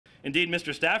Indeed,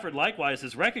 Mr. Stafford likewise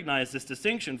has recognized this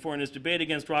distinction, for in his debate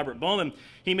against Robert Bowman,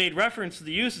 he made reference to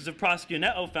the uses of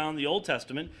proskuneo found in the Old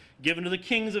Testament, given to the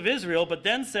kings of Israel, but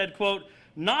then said, quote,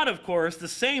 not, of course, the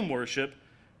same worship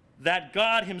that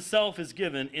God himself is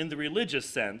given in the religious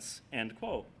sense, end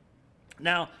quote.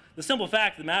 Now, the simple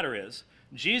fact of the matter is,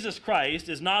 Jesus Christ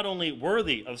is not only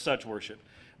worthy of such worship,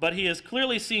 but he is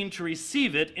clearly seen to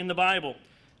receive it in the Bible.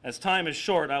 As time is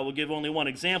short, I will give only one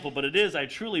example, but it is, I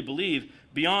truly believe,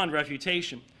 beyond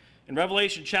refutation. In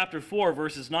Revelation chapter 4,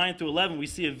 verses 9 through 11, we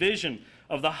see a vision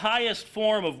of the highest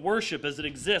form of worship as it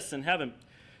exists in heaven.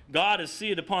 God is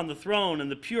seated upon the throne,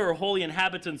 and the pure, holy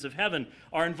inhabitants of heaven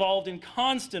are involved in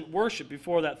constant worship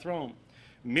before that throne.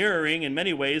 Mirroring, in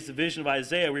many ways, the vision of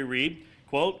Isaiah, we read,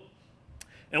 quote,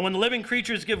 and when the living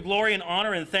creatures give glory and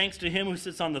honor and thanks to him who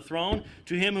sits on the throne,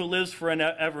 to him who lives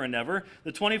forever and ever,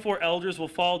 the 24 elders will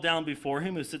fall down before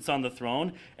him who sits on the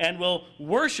throne, and will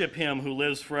worship him who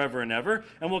lives forever and ever,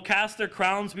 and will cast their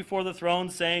crowns before the throne,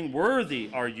 saying, worthy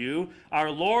are you, our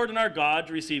Lord and our God,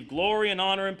 to receive glory and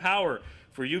honor and power.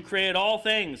 For you created all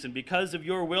things, and because of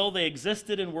your will they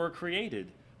existed and were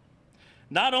created.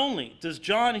 Not only does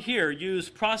John here use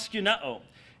proskuneo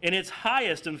in its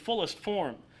highest and fullest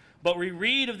form, but we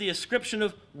read of the ascription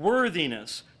of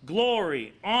worthiness,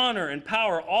 glory, honor, and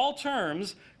power, all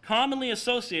terms commonly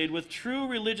associated with true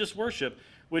religious worship,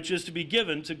 which is to be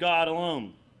given to God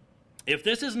alone. If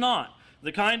this is not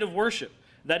the kind of worship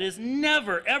that is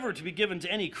never, ever to be given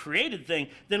to any created thing,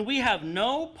 then we have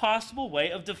no possible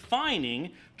way of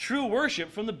defining true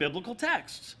worship from the biblical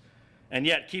texts. And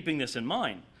yet, keeping this in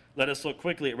mind, let us look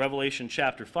quickly at Revelation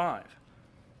chapter 5.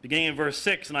 Beginning in verse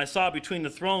 6, and I saw between the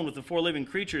throne with the four living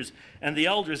creatures and the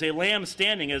elders a lamb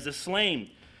standing as if slain.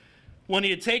 When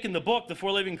he had taken the book, the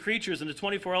four living creatures and the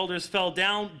 24 elders fell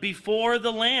down before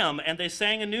the lamb, and they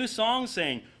sang a new song,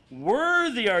 saying,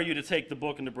 worthy are you to take the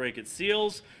book and to break its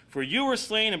seals, for you were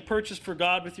slain and purchased for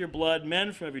God with your blood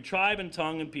men from every tribe and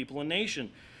tongue and people and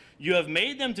nation. You have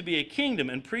made them to be a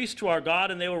kingdom and priests to our God,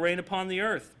 and they will reign upon the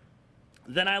earth.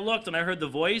 Then I looked, and I heard the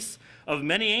voice of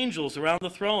many angels around the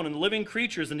throne, and the living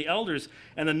creatures and the elders,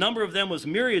 and the number of them was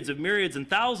myriads of myriads and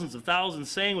thousands of thousands,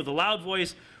 saying with a loud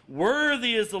voice,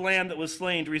 worthy is the Lamb that was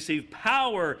slain to receive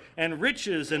power and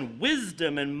riches and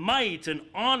wisdom and might and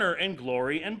honor and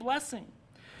glory and blessing.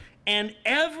 And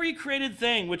every created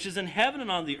thing which is in heaven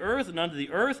and on the earth and under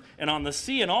the earth and on the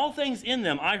sea and all things in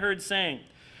them, I heard saying,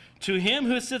 to him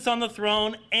who sits on the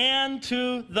throne and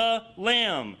to the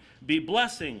Lamb be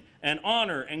blessing and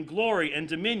honor and glory and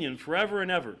dominion forever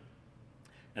and ever.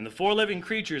 And the four living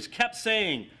creatures kept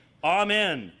saying,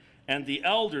 Amen. And the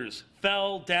elders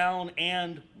fell down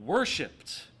and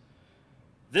worshiped.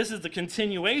 This is the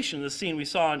continuation of the scene we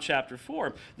saw in chapter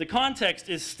 4. The context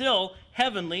is still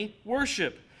heavenly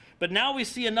worship. But now we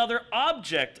see another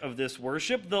object of this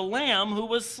worship, the Lamb who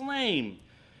was slain.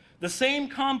 The same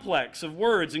complex of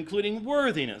words, including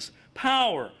worthiness,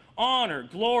 power, honor,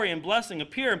 glory, and blessing,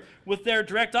 appear, with their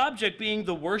direct object being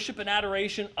the worship and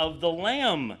adoration of the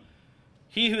Lamb.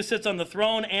 He who sits on the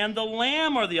throne and the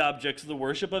Lamb are the objects of the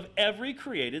worship of every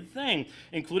created thing,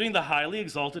 including the highly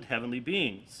exalted heavenly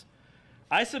beings.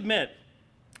 I submit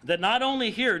that not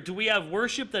only here do we have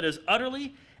worship that is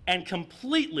utterly and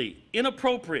completely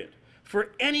inappropriate for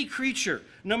any creature,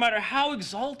 no matter how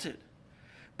exalted,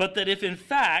 but that if in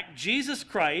fact Jesus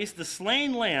Christ, the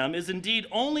slain Lamb, is indeed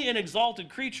only an exalted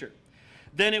creature,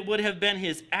 then it would have been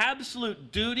his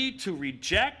absolute duty to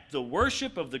reject the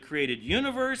worship of the created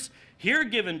universe here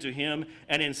given to him,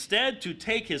 and instead to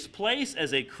take his place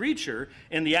as a creature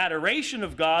in the adoration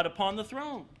of God upon the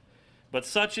throne. But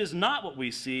such is not what we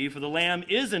see, for the Lamb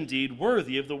is indeed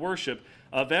worthy of the worship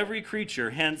of every creature.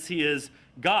 Hence, he is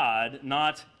God,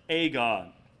 not a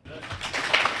God.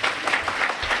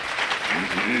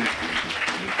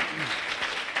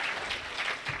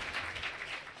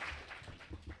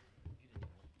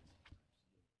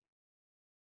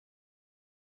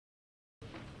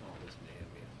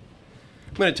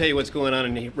 I'm going to tell you what's going on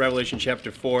in Revelation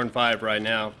chapter 4 and 5 right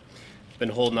now. I've been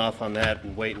holding off on that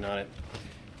and waiting on it.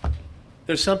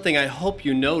 There's something I hope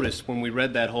you noticed when we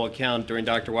read that whole account during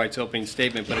Dr. White's opening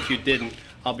statement, but if you didn't,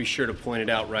 I'll be sure to point it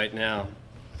out right now.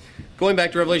 Going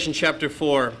back to Revelation chapter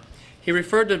 4, he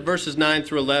referred to verses 9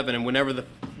 through 11, and whenever the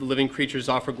living creatures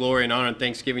offer glory and honor and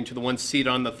thanksgiving to the one seated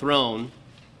on the throne,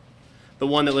 the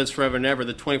one that lives forever and ever,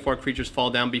 the 24 creatures fall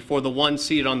down before the one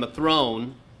seated on the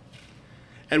throne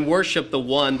and worship the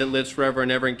one that lives forever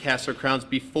and ever and cast their crowns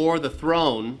before the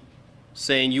throne,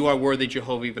 saying, you are worthy,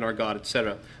 Jehovah, even our God,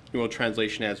 etc. New World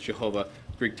Translation adds Jehovah.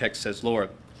 Greek text says Lord.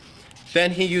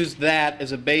 Then he used that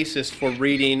as a basis for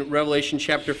reading Revelation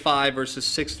chapter 5, verses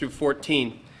 6 through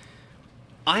 14.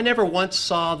 I never once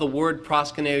saw the word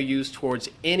proskuneo used towards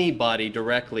anybody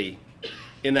directly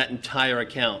in that entire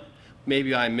account.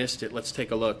 Maybe I missed it. Let's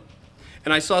take a look.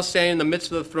 And I saw standing in the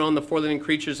midst of the throne the four living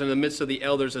creatures, and in the midst of the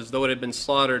elders, as though it had been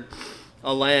slaughtered,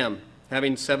 a lamb,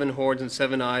 having 7 horns and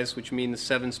 7 eyes, which mean the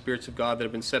 7 spirits of God that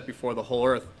have been set before the whole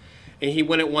earth. And he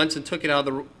went at once and took it out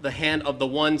of the hand of the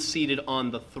one seated on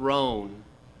the throne.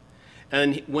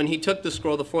 And when he took the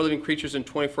scroll, the 4 living creatures and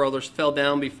 24 elders fell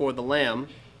down before the Lamb.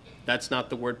 That's not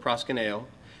the word proskuneo.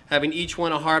 Having each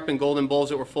one a harp and golden bowls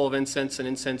that were full of incense, and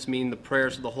incense mean the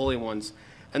prayers of the holy ones.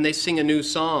 And they sing a new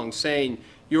song, saying,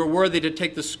 "You are worthy to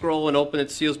take the scroll and open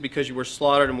its seals, because you were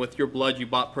slaughtered, and with your blood you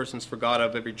bought persons for God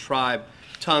of every tribe,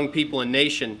 tongue, people, and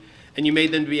nation. And you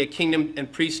made them to be a kingdom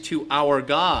and priests to our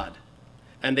God,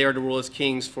 and they are to rule as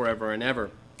kings forever and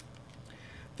ever."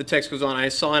 The text goes on, "I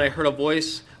saw and I heard a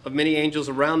voice of many angels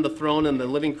around the throne and the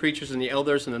living creatures and the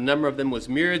elders, and the number of them was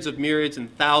myriads of myriads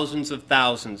and thousands of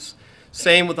thousands,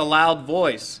 saying with a loud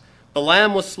voice, 'The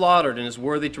Lamb was slaughtered and is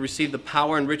worthy to receive the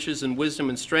power and riches and wisdom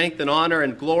and strength and honor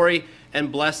and glory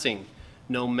and blessing.'"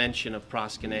 No mention of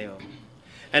proskuneo.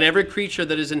 "And every creature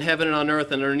that is in heaven and on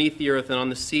earth and underneath the earth and on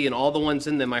the sea and all the ones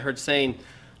in them I heard saying,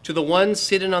 'To the one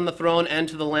sitting on the throne and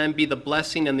to the Lamb be the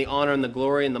blessing and the honor and the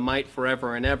glory and the might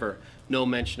forever and ever.'" No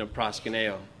mention of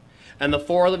proskuneo. "And the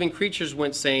 4 living creatures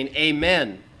went saying,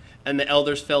 'Amen.' And the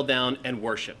elders fell down and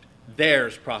worshiped."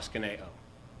 There's proskuneo.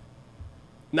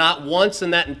 Not once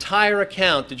in that entire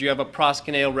account did you have a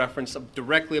proskuneo reference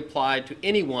directly applied to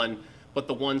anyone but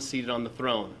the one seated on the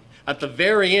throne. At the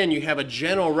very end, you have a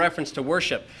general reference to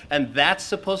worship, and that's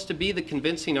supposed to be the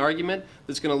convincing argument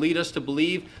that's going to lead us to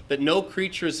believe that no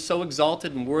creature is so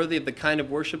exalted and worthy of the kind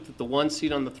of worship that the one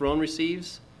seated on the throne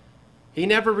receives. He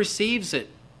never receives it.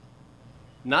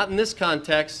 Not in this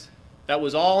context. That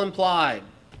was all implied.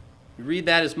 You read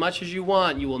that as much as you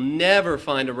want, you will never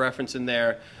find a reference in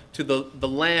there to the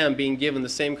Lamb being given the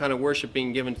same kind of worship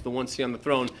being given to the one seated on the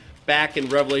throne back in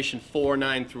Revelation 4,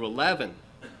 9 through 11.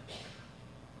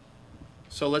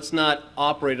 So let's not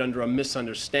operate under a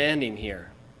misunderstanding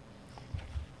here.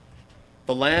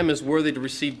 The Lamb is worthy to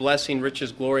receive blessing,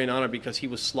 riches, glory, and honor because he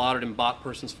was slaughtered and bought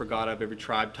persons for God of every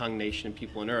tribe, tongue, nation, and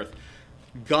people on earth.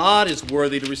 God is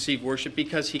worthy to receive worship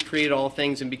because he created all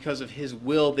things, and because of his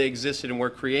will they existed and were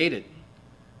created.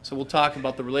 So we'll talk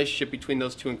about the relationship between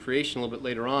those two in creation a little bit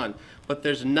later on. But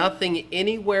there's nothing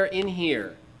anywhere in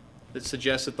here that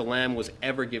suggests that the Lamb was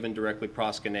ever given directly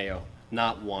proskuneo.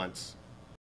 Not once.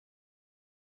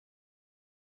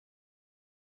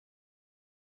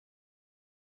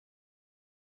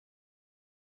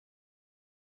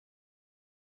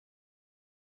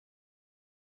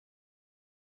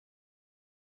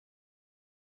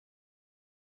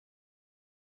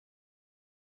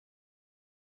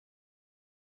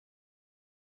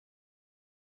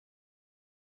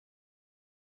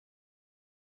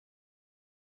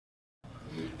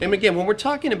 And again, when we're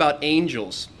talking about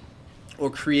angels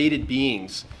or created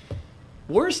beings,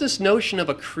 where's this notion of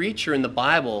a creature in the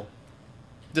Bible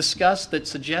discussed that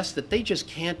suggests that they just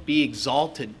can't be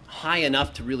exalted high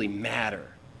enough to really matter?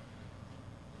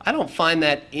 I don't find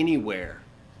that anywhere.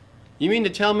 You mean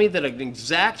to tell me that an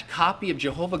exact copy of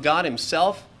Jehovah God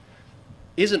himself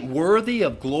isn't worthy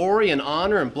of glory and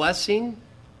honor and blessing?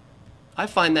 I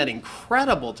find that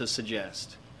incredible to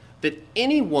suggest that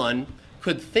anyone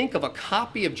could think of a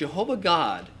copy of Jehovah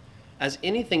God as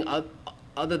anything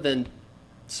other than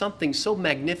something so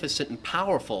magnificent and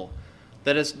powerful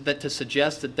that to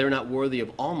suggest that they're not worthy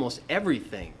of almost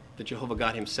everything that Jehovah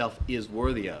God himself is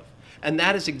worthy of. And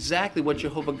that is exactly what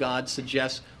Jehovah God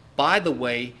suggests by the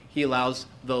way he allows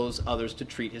those others to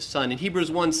treat his Son. In Hebrews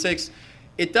 1:6,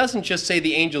 it doesn't just say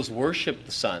the angels worship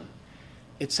the Son.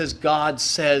 It says God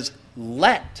says,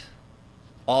 "Let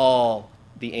all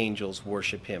the angels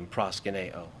worship him,"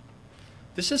 proskuneo.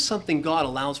 This is something God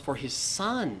allows for his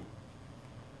Son.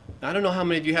 Now, I don't know how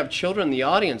many of you have children in the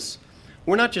audience.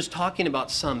 We're not just talking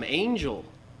about some angel,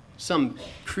 some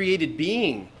created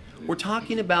being. We're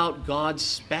talking about God's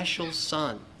special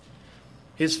Son,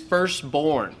 his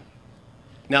firstborn.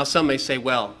 Now, some may say,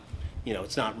 well, you know,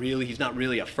 he's not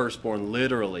really a firstborn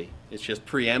literally. It's just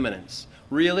preeminence.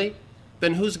 Really?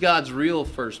 Then who's God's real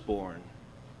firstborn?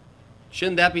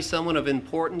 Shouldn't that be someone of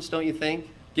importance, don't you think?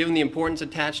 Given the importance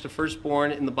attached to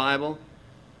firstborn in the Bible?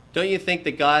 Don't you think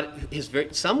that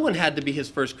someone had to be his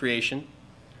first creation?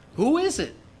 Who is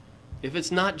it? If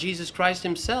it's not Jesus Christ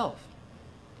himself.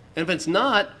 And if it's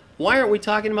not, why aren't we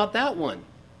talking about that one?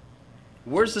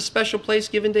 Where's the special place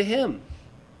given to him?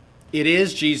 It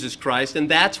is Jesus Christ, and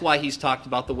that's why he's talked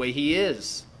about the way he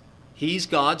is. He's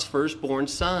God's firstborn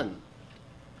Son.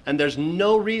 And there's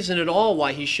no reason at all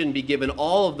why he shouldn't be given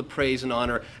all of the praise and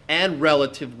honor and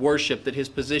relative worship that his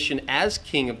position as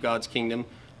king of God's kingdom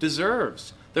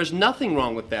deserves. There's nothing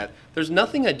wrong with that. There's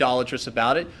nothing idolatrous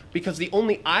about it, because the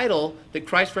only idol that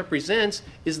Christ represents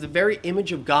is the very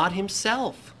image of God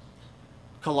himself.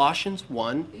 Colossians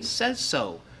 1 says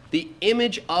so. The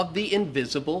image of the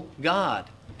invisible God.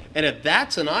 And if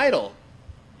that's an idol,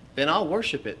 then I'll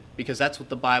worship it, because that's what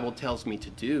the Bible tells me to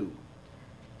do.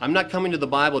 I'm not coming to the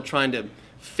Bible trying to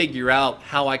figure out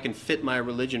how I can fit my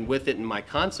religion with it and my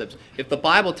concepts. If the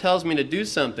Bible tells me to do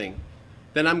something,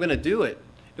 then I'm going to do it.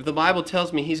 If the Bible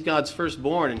tells me he's God's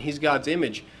firstborn and he's God's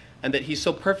image, and that he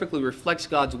so perfectly reflects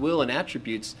God's will and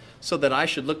attributes so that I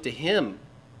should look to him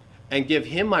and give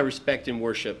him my respect and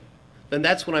worship, then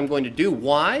that's what I'm going to do.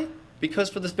 Why? Because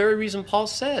for this very reason Paul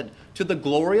said, to the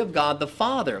glory of God the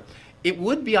Father. It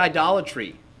would be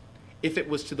idolatry if it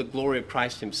was to the glory of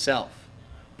Christ himself,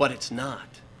 but it's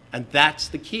not. And that's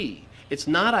the key. It's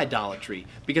not idolatry,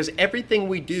 because everything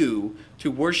we do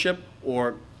to worship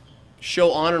or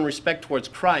show honor and respect towards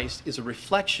Christ is a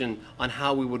reflection on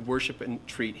how we would worship and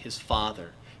treat his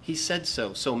Father. He said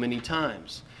so many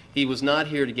times. He was not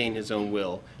here to gain his own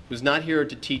will. He was not here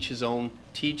to teach his own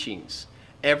teachings.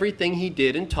 Everything he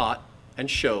did and taught and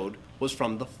showed was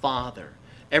from the Father.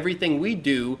 Everything we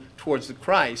do towards the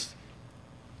Christ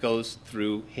goes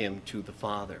through him to the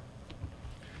Father.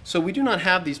 So we do not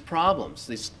have these problems,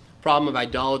 this problem of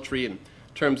idolatry in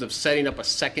terms of setting up a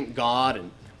second God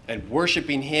and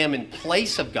worshiping him in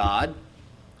place of God.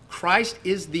 Christ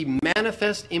is the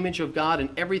manifest image of God in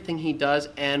everything he does,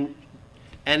 and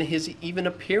his even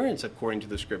appearance according to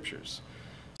the Scriptures.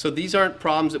 So these aren't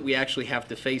problems that we actually have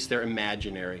to face. They're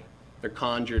imaginary. They're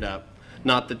conjured up.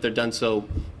 Not that they're done so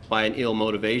by an ill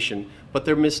motivation, but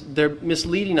they're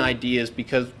misleading ideas,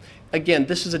 because, again,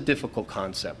 this is a difficult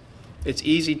concept. It's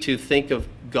easy to think of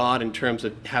God in terms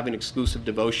of having exclusive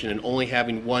devotion and only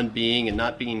having one being and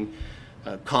not being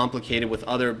complicated with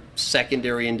other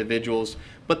secondary individuals.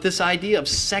 But this idea of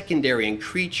secondary and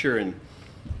creature, and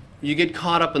you get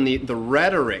caught up in the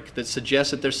rhetoric that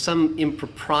suggests that there's some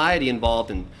impropriety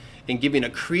involved in giving a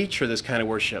creature this kind of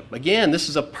worship. Again, this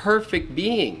is a perfect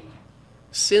being,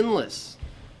 sinless,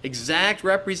 exact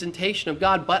representation of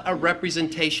God, but a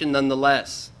representation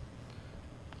nonetheless.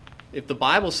 If the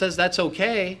Bible says that's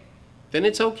okay, then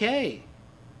it's okay.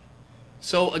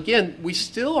 So again, we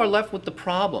still are left with the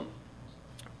problem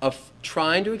of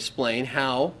trying to explain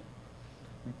how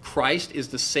Christ is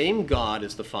the same God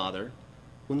as the Father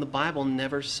when the Bible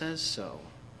never says so.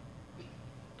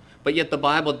 But yet the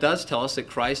Bible does tell us that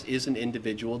Christ is an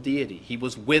individual deity. He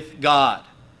was with God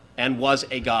and was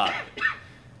a God.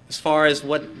 As far as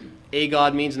what a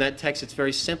God means in that text, it's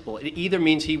very simple. It either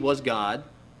means he was God,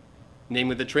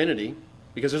 namely the Trinity,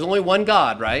 because there's only one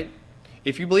God, right?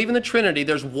 If you believe in the Trinity,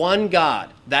 there's one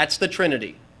God. That's the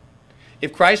Trinity.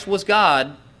 If Christ was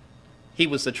God, he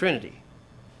was the Trinity.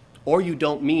 Or you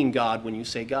don't mean God when you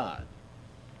say God.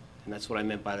 And that's what I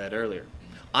meant by that earlier.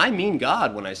 I mean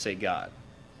God when I say God,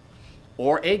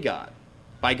 or a God.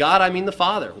 By God, I mean the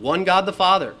Father. One God, the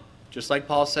Father, just like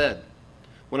Paul said.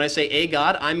 When I say a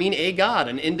God, I mean a God,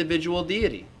 an individual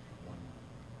deity.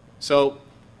 So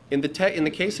in the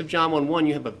case of John 1:1,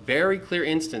 you have a very clear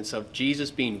instance of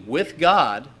Jesus being with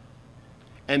God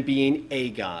and being a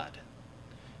God.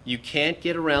 You can't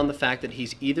get around the fact that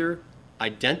he's either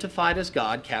identified as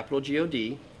God, capital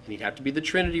G-O-D, and he'd have to be the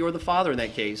Trinity or the Father in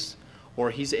that case,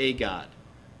 or he's a God.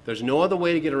 There's no other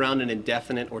way to get around an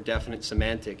indefinite or definite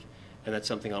semantic, and that's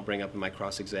something I'll bring up in my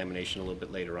cross-examination a little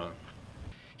bit later on.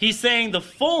 He's saying the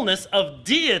fullness of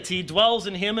deity dwells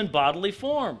in him in bodily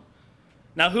form.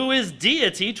 Now, who is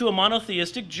deity to a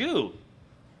monotheistic Jew?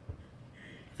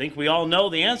 I think we all know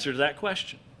the answer to that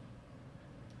question.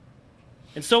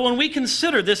 And so when we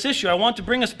consider this issue, I want to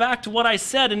bring us back to what I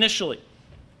said initially.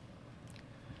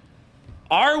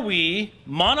 Are we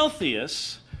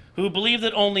monotheists who believe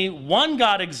that only one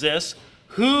God exists,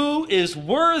 who is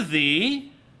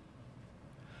worthy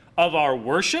of our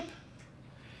worship,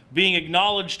 being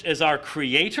acknowledged as our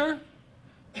creator,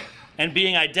 and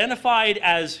being identified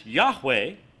as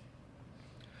Yahweh?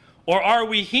 Or are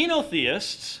we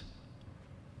henotheists,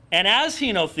 and as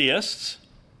henotheists,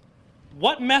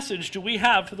 what message do we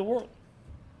have for the world?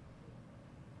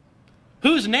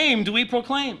 Whose name do we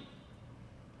proclaim?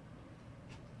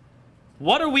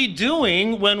 What are we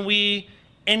doing when we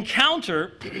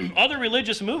encounter other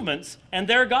religious movements and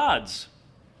their gods?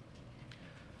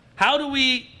 How do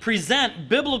we present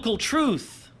biblical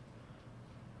truth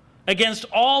against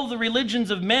all the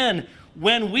religions of men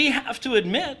when we have to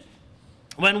admit,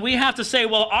 when we have to say,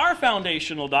 well, our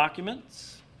foundational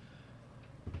documents,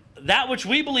 that which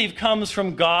we believe comes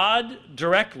from God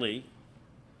directly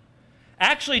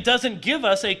actually doesn't give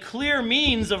us a clear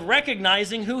means of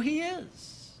recognizing who he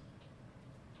is.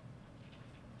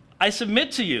 I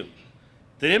submit to you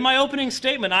that in my opening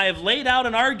statement I have laid out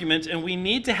an argument, and we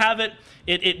need to have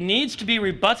it needs to be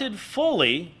rebutted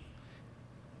fully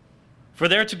for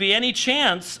there to be any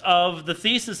chance of the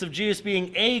thesis of Jesus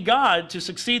being a God to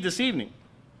succeed this evening.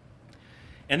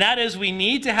 And that is, we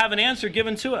need to have an answer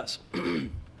given to us.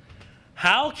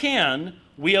 How can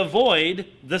we avoid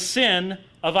the sin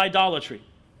of idolatry?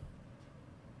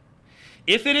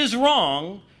 If it is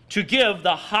wrong to give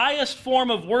the highest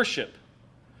form of worship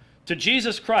to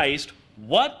Jesus Christ,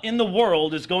 what in the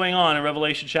world is going on in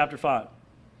Revelation chapter 5?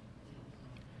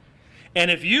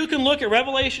 And if you can look at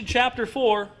Revelation chapter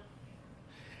 4,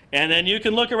 and then you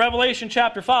can look at Revelation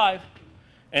chapter 5,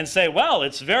 and say, well,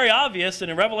 it's very obvious that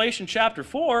in Revelation chapter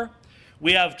 4,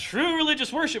 we have true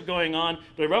religious worship going on,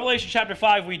 but in Revelation chapter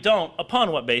 5, we don't.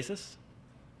 Upon what basis?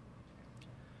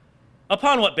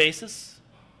 Upon what basis?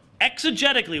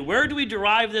 Exegetically, where do we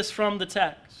derive this from the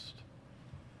text?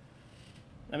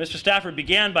 Now, Mr. Stafford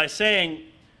began by saying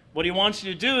what he wants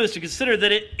you to do is to consider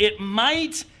that it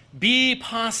might be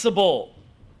possible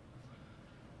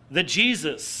that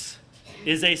Jesus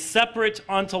is a separate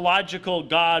ontological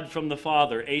God from the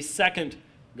Father, a second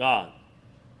God.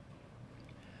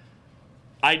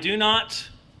 I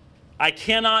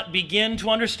cannot begin to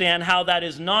understand how that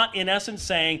is not, in essence,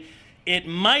 saying it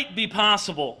might be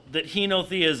possible that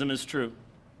henotheism is true.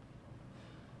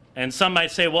 And some might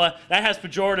say, well, that has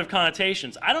pejorative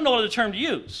connotations. I don't know what other term to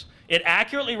use. It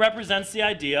accurately represents the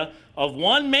idea of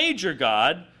one major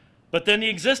God, but then the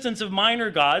existence of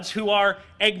minor gods who are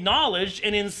acknowledged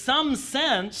and in some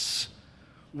sense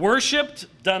worshipped,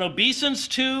 done obeisance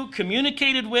to,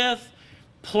 communicated with,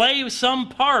 play some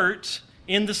part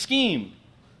in the scheme.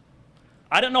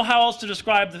 I don't know how else to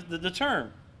describe the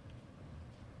term.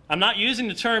 I'm not using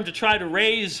the term to try to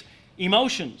raise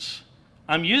emotions.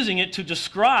 I'm using it to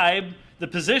describe the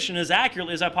position as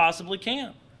accurately as I possibly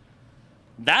can.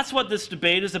 That's what this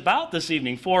debate is about this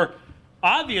evening. For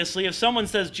obviously, if someone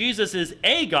says Jesus is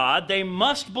a God, they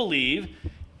must believe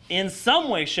in some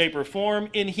way, shape, or form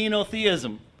in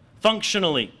henotheism,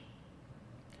 functionally.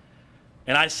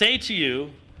 And I say to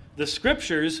you, the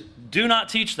Scriptures do not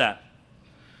teach that.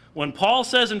 When Paul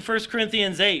says in 1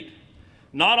 Corinthians 8,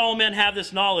 not all men have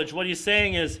this knowledge, what he's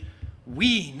saying is,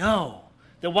 we know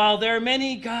that while there are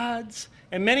many gods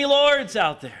and many lords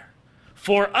out there,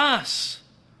 for us,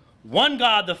 one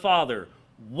God the Father,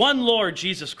 one Lord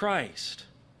Jesus Christ.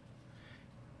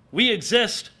 We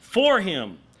exist for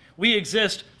him. We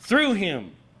exist through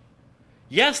him.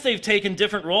 Yes, they've taken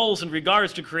different roles in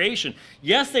regards to creation.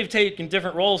 Yes, they've taken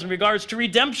different roles in regards to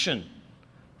redemption.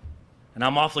 And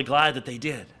I'm awfully glad that they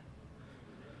did.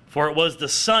 For it was the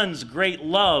Son's great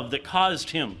love that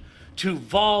caused him to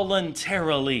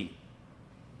voluntarily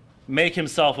make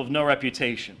himself of no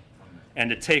reputation and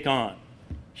to take on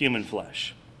human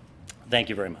flesh. Thank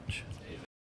you very much.